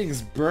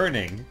 everything's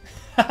burning.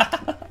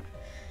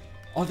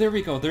 Oh, there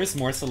we go. There's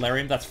more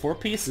Solarium. That's 4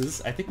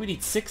 pieces. I think we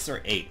need 6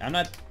 or 8. I'm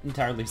not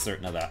entirely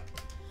certain of that.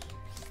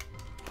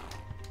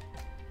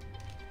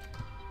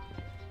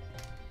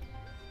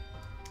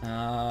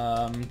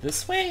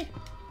 This way?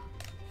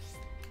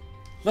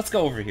 Let's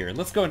go over here.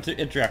 Let's go into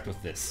interact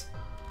with this.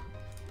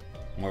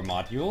 More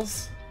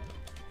modules.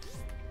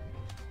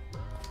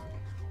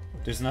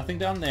 There's nothing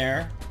down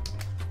there.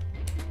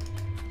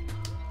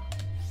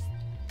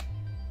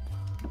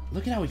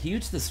 Look at how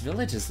huge this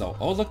village is, though.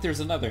 Oh, look, there's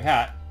another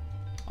hat.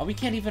 Oh, we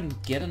can't even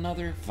get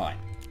another? Fine.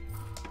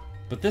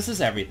 But this is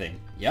everything.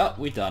 Yep,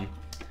 we done.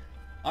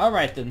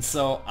 Alright then,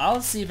 so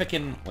I'll see if I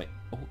can... Wait.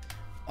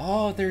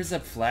 Oh, there's a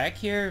flag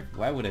here?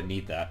 Why would I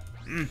need that?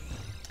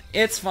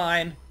 It's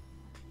fine.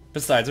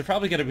 Besides, they're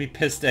probably gonna be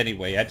pissed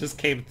anyway. I just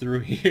came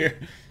through here.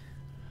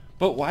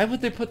 But why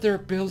would they put their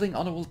building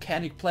on a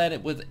volcanic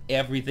planet with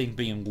everything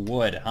being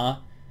wood, huh?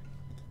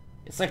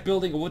 It's like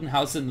building a wooden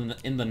house in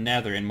the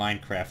nether in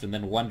Minecraft and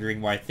then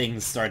wondering why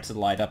things start to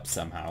light up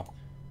somehow.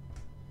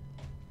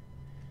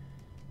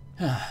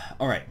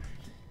 Alright.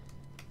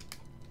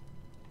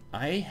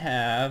 I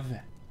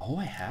have... Oh,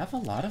 I have a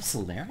lot of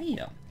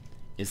Solarium.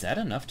 Is that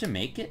enough to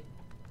make it?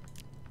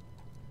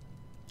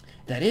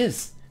 That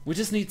is! We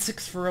just need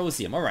 6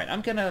 Ferrosium. Alright,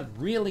 I'm gonna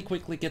really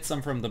quickly get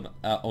some from the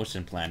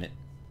ocean planet.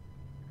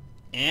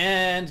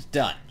 And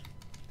done.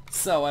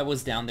 So I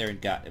was down there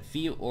and got a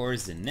few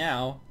ores, and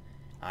now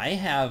I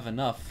have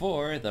enough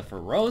for the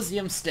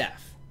Ferrosium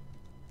staff.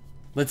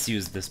 Let's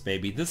use this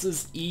baby. This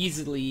is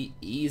easily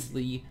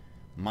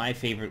my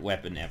favorite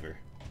weapon ever.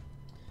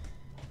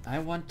 I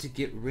want to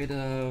get rid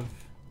of...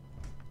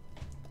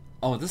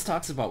 Oh, this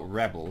talks about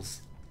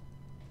rebels.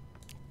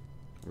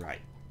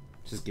 Right.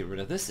 Just get rid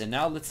of this, and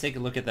now let's take a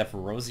look at that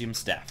Ferrosium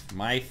staff.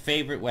 My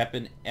favorite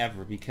weapon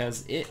ever,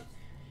 because it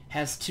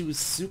has 2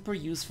 super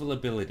useful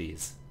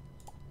abilities.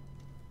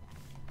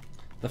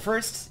 The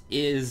first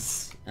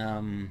is...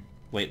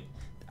 Wait.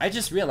 I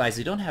just realized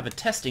we don't have a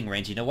testing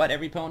range. You know what,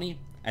 every pony?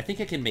 I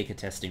think I can make a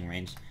testing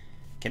range.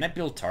 Can I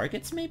build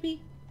targets,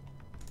 maybe?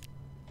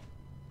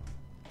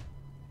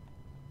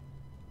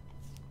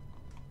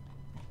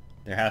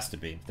 There has to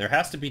be. There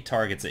has to be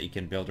targets that you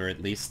can build, or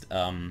at least,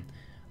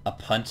 a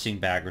punching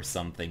bag or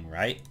something,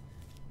 right?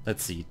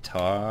 Let's see.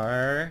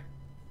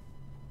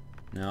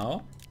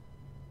 No?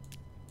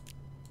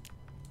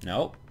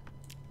 Nope.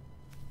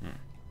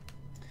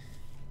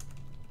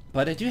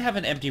 But I do have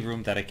an empty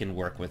room that I can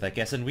work with, I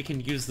guess, and we can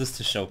use this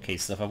to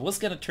showcase stuff. I was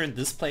gonna turn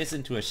this place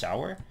into a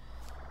shower,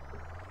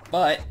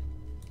 but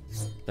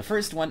the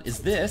first one is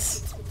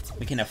this.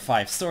 We can have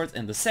 5 swords,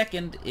 and the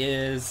second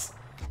is...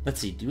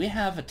 Let's see, do we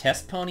have a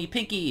test pony?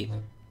 Pinky!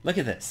 Look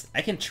at this.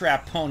 I can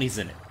trap ponies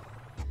in it.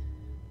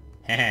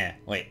 Heh.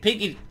 Wait,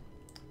 Pinky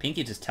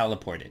just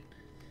teleported.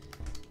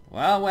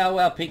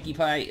 Well, Pinkie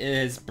Pie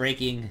is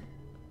breaking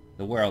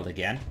the world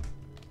again.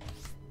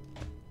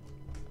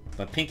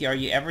 But Pinky, are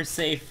you ever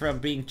safe from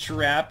being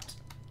trapped?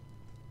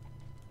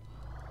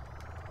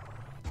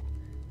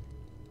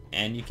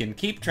 And you can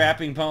keep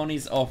trapping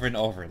ponies over and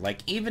over.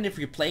 Like, even if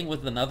you're playing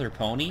with another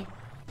pony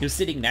who's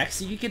sitting next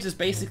to you, you can just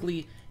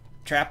basically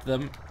trap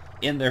them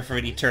in there for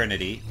an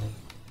eternity.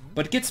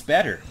 But it gets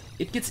better.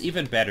 It gets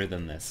even better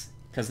than this.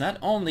 Because not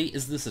only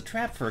is this a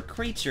trap for a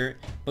creature,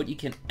 but you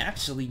can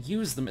actually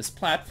use them as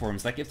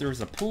platforms. Like if there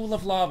was a pool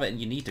of lava and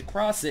you need to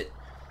cross it,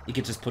 you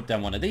can just put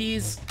down one of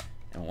these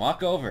and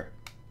walk over.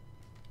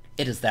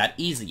 It is that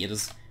easy. It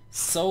is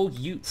so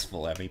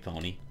useful, every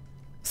pony.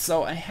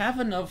 So I have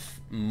enough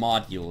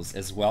modules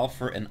as well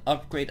for an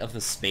upgrade of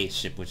the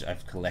spaceship which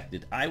I've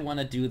collected. I want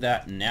to do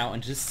that now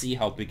and just see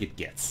how big it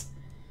gets.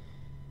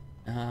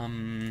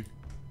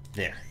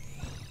 There.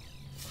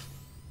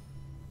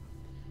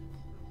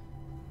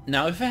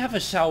 Now if I have a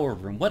shower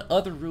room, what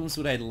other rooms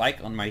would I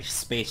like on my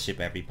spaceship,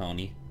 every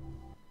pony?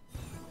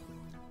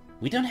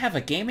 We don't have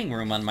a gaming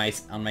room on my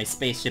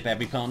spaceship,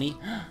 every pony.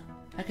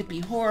 That could be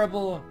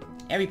horrible.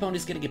 Every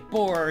pony's gonna get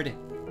bored.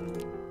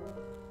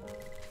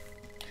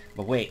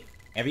 But wait,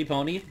 every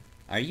pony,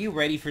 are you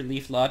ready for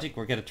Leaf Logic?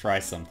 We're gonna try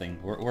something.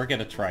 We're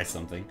gonna try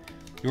something.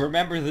 You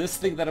remember this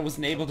thing that I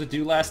wasn't able to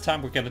do last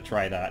time? We're gonna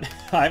try that.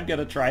 I'm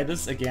gonna try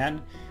this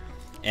again.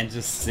 And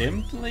just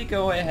simply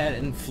go ahead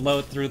and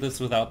float through this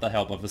without the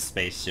help of a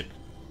spaceship.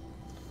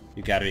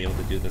 You gotta be able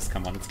to do this.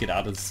 Come on, let's get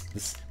out of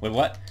this. Wait,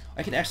 what?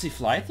 I can actually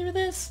fly through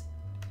this?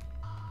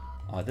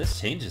 Oh, this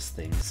changes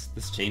things.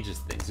 This changes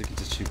things. We can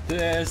just shoot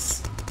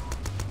this.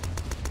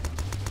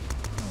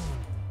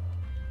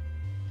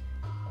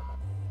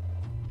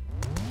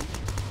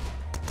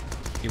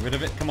 Get rid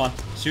of it. Come on.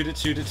 Shoot it,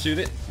 shoot it, shoot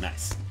it.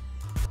 Nice.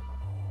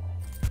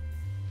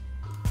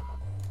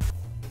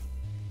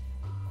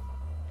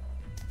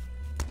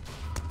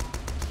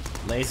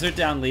 Laser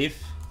down,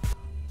 Leaf.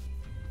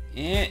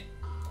 Eh.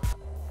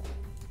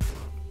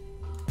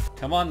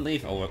 Come on,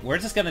 Leaf. Oh, we're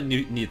just gonna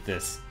need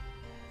this.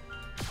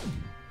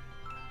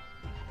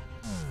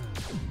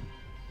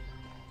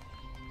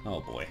 Oh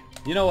boy.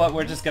 You know what?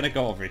 We're just gonna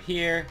go over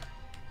here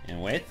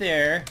and wait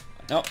there.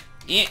 Nope.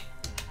 Eh.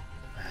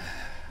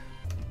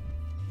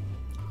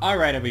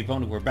 Alright,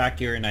 everybody, we're back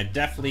here, and I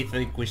definitely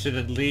think we should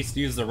at least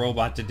use the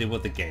robot to deal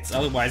with the gates.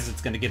 Otherwise,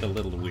 it's gonna get a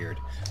little weird.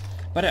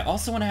 But I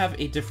also want to have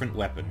a different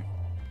weapon.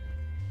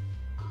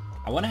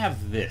 I want to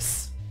have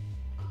this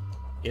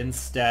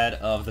instead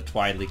of the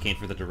Twilight Cane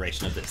for the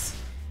duration of this.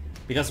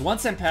 Because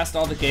once I'm past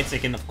all the gates, I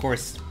can, of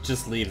course,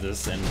 just leave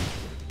this and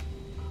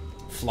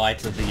fly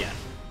to the end.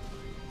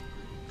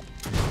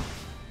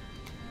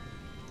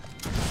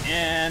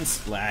 And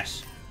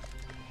splash.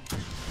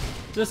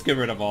 Just get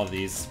rid of all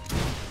these.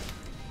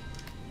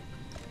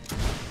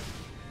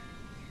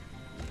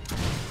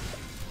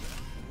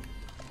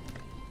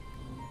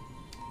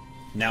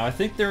 Now I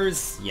think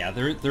there's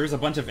a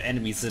bunch of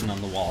enemies sitting on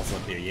the walls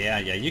up here. Yeah,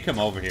 you come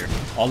over here.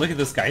 Oh, look at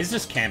this guy. He's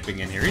just camping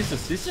in here. He's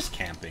just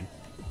camping.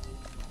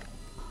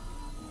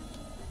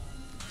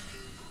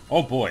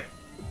 Oh boy.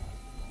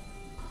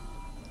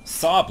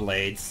 Saw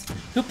blades.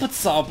 Who put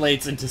saw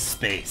blades into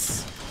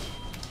space?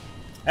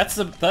 That's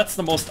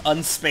the most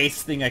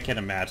unspaced thing I can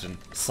imagine.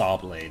 Saw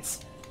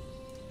blades.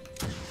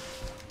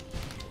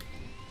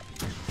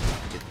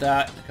 Get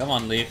that. Come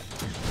on, Leaf.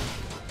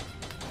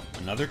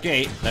 Another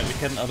gate that we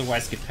couldn't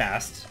otherwise get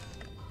past.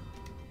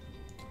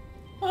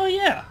 Oh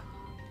yeah!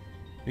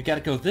 We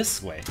gotta go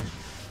this way.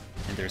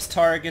 And there's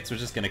targets, we're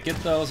just gonna get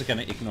those, we're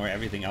gonna ignore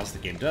everything else the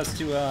game does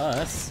to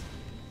us.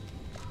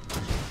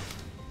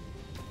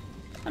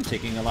 I'm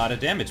taking a lot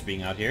of damage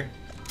being out here.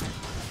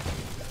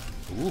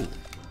 Ooh.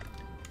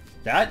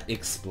 That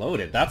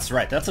exploded. That's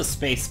right, that's a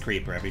space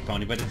creeper,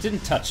 everybody, but it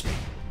didn't touch me.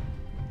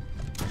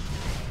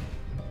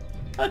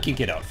 I can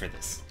get out for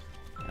this.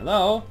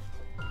 Hello?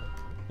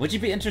 Would you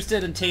be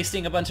interested in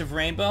tasting a bunch of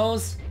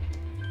rainbows?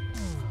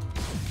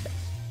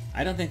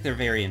 I don't think they're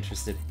very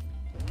interested.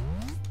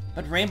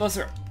 But rainbows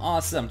are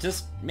awesome.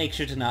 Just make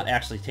sure to not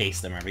actually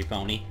taste them, every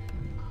pony.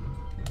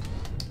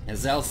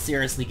 As they'll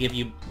seriously give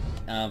you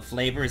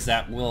flavors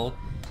that will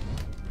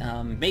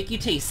make you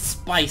taste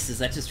spices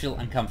that just feel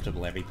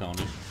uncomfortable, every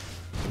pony.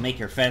 It'll make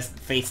your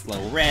face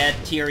glow red,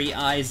 teary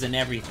eyes, and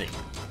everything.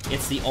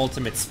 It's the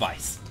ultimate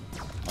spice.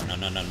 Oh,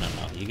 no.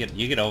 You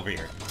get over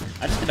here.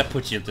 I'm just gonna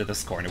put you into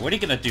this corner. What are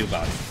you gonna do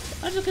about it?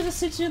 I'm just gonna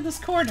sit you in this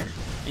corner.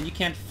 And you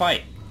can't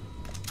fight.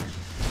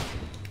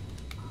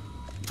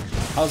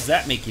 How's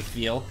that make you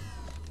feel?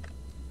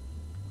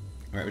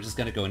 Alright, we're just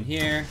gonna go in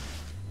here.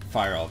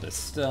 Fire all this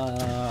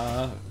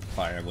stuff.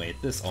 Fire away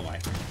this. Oh my.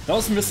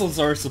 Those missiles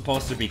are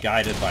supposed to be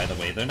guided, by the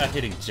way. They're not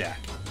hitting jack.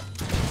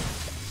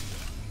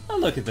 Oh,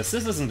 look at this.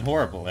 This isn't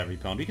horrible,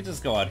 everyone. We can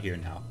just go out here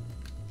now.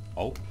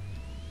 Oh.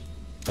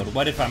 But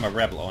what if I'm a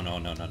rebel? Oh, no.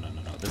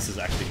 This is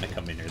actually gonna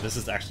come in here. This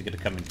is actually gonna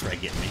come and try to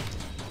get me.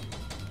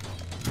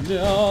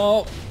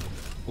 No!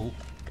 Oh,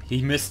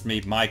 he missed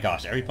me. My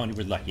gosh, every pony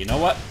was lucky. You know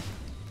what?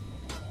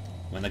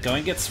 When the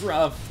going gets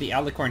rough, the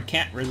Alicorn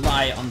can't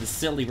rely on the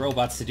silly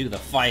robots to do the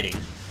fighting.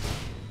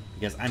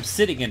 Because I'm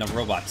sitting in a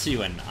robot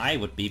too, and I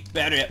would be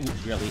better at... Ooh,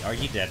 really? Are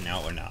you dead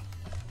now or not?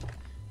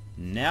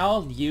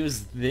 Now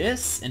use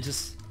this and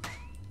just...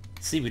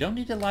 See, we don't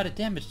need a lot of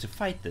damage to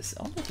fight this.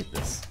 Oh, look at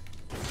this.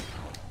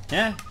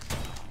 Yeah.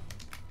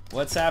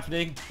 What's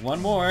happening? One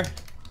more.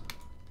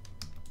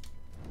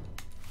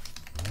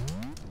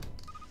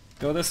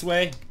 Go this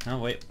way. Oh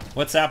wait.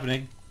 What's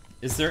happening?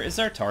 Is there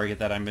a target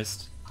that I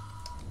missed?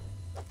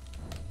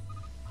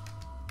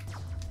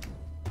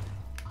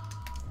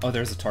 Oh,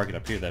 there's a target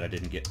up here that I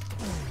didn't get.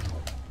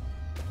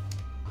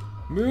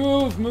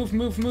 Move!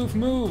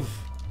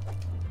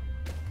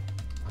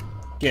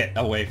 Get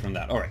away from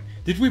that. Alright.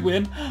 Did we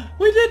win?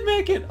 We did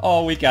make it!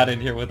 Oh, we got in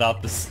here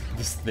without this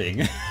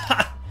thing.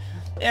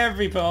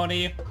 Every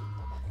pony.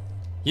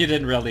 You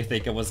didn't really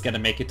think I was gonna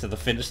make it to the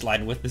finish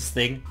line with this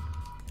thing.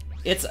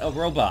 It's a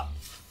robot.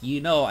 You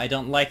know I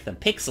don't like them.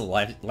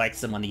 Pixel likes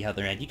them on the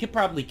other end. You could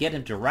probably get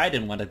him to ride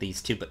in one of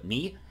these too, but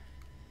me?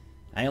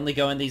 I only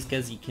go in these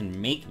because you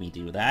can make me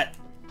do that.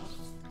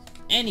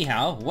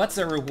 Anyhow, what's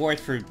a reward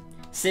for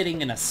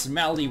sitting in a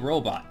smelly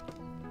robot?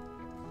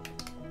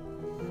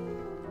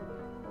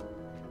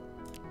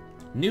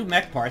 New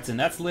mech parts, and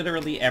that's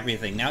literally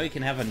everything. Now you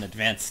can have an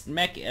advanced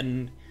mech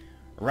and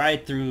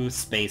ride through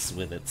space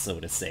with it, so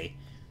to say.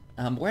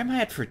 Where am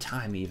I at for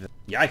time, even?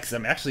 Yikes,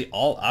 I'm actually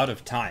all out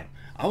of time.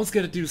 I was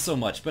gonna do so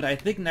much, but I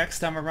think next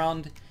time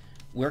around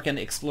we're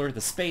gonna explore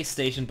the space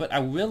station, but I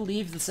will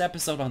leave this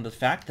episode on the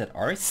fact that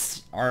our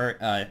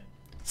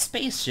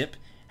spaceship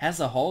has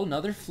a whole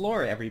nother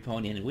floor, every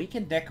pony, and we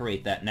can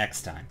decorate that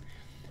next time.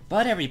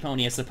 But every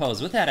pony, I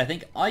suppose. With that, I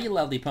thank all you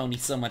lovely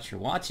ponies so much for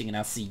watching, and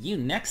I'll see you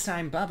next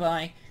time.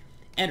 Bye-bye.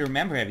 And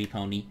remember, every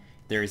pony,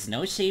 There is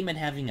no shame in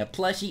having a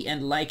plushie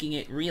and liking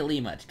it really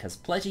much, because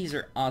plushies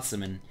are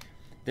awesome and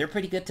they're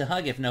pretty good to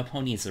hug if no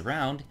ponies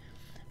around.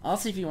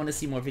 Also, if you want to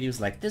see more videos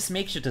like this,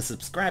 make sure to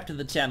subscribe to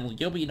the channel.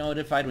 You'll be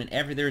notified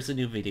whenever there's a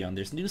new video, and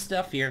there's new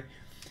stuff here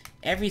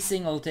every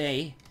single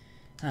day,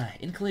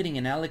 including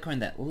an alicorn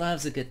that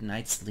loves a good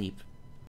night's sleep.